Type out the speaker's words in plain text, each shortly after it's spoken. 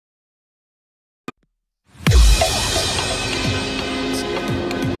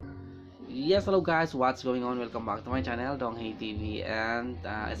Yes, hello guys, what's going on? Welcome back to my channel, Donghei TV. And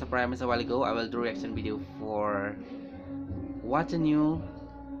as I promised a while ago, I will do reaction video for Chua Chenyu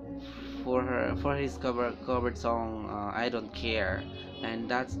for his covered song I Don't Care. And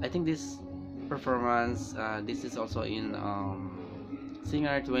that's, I think this performance, this is also in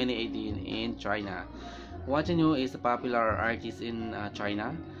Singer 2018 in China. Chua Chenyu is a popular artist in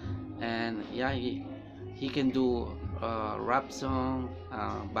China, and yeah, he can do rap song,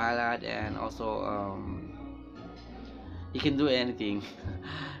 ballad, and also he can do anything.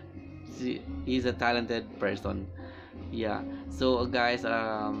 He's a talented person. Yeah. So guys,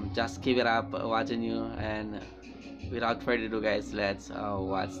 just keep it up watching you, and without further ado, guys, let's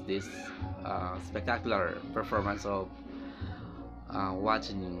watch this spectacular performance of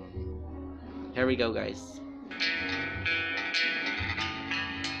watching you. Here we go, guys.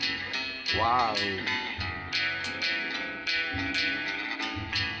 Wow.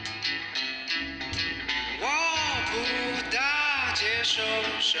 我不大接受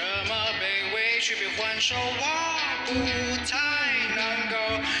什么被委屈被还手，我不太能够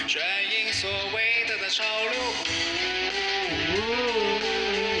顺应所谓的潮流。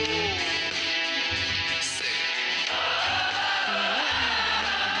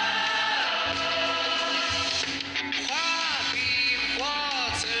画笔或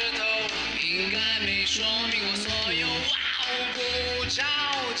刺头，应该没说明我所有。我不找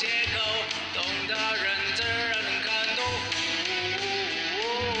借口，懂得人自然能看懂。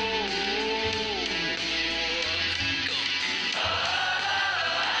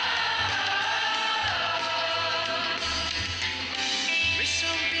没想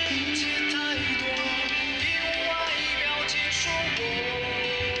辩解太多，以外表接受我。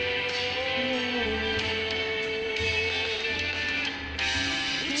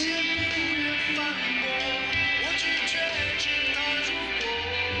不见不愿反驳，我拒绝只他如果。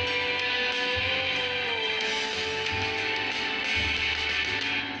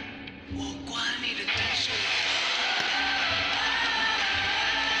我管你的感受。我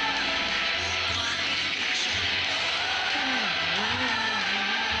管你的感受。我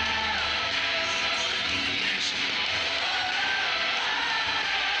管你的感受。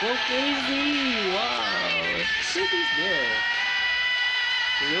 Go crazy! Wow, shit is there.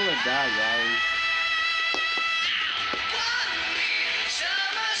 Look at that, guys. 管你什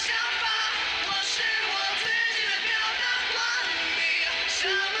么想法，我是我自己的表达。管你什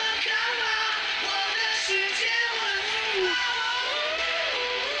么看法，我的世界很复杂。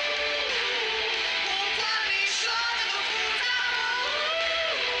我管你说的多复杂。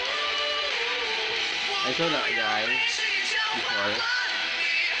 I saw that guy before.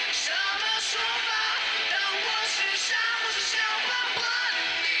 什么说法？当我是傻或是笑话？管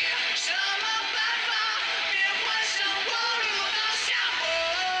你什么办法？别幻想我流落到下坡。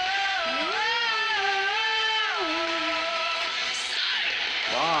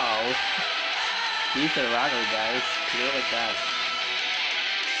 Wow, he's a rocker, guys. Look at that.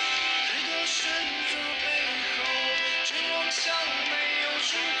 太多选择背后，只妄想没有出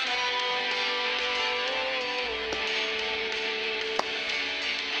口。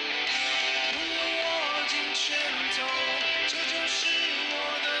不用握紧拳头，这就是我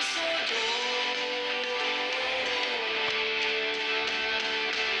的所有。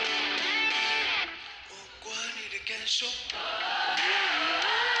我管你的感受。我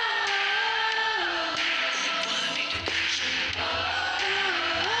管你的感受。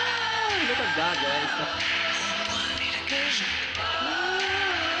 Look at that, guys. 我管你的感受。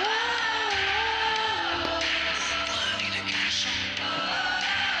我管你的感受。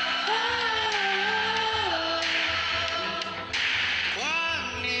管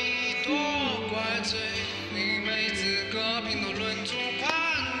你多怪罪，你没资格评头论足。管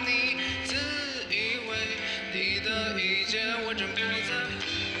你自以为你的意见我真不在乎。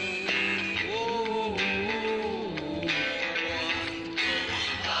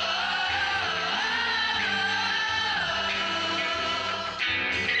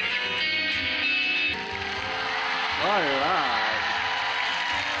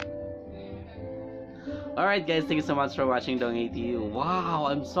 Alright guys, thank you so much for watching Donghei TV. Wow,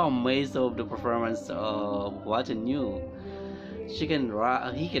 I'm so amazed of the performance of Chua Chenyu. She can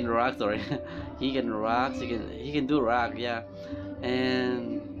rock, he can rock, sorry. He can rock, he can do rock, yeah.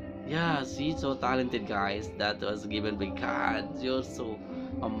 And yeah, she's so talented, guys. That was given by God. You're so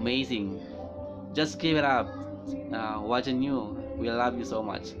amazing. Just keep it up. Chua Chenyu, we love you so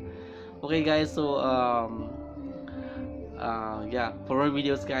much. Okay guys, so yeah, for more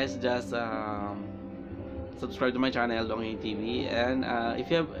videos guys, just subscribe to my channel Donghei TV, and if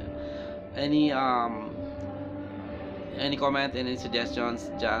you have any any comment, any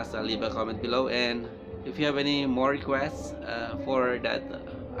suggestions, just leave a comment below. And if you have any more requests for that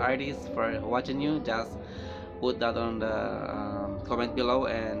artist for watching you, just put that on the comment below,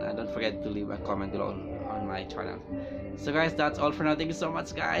 and don't forget to leave a comment below on my channel. So guys, that's all for now. Thank you so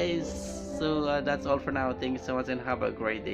much, guys. So that's all for now. Thank you so much, and have a great day.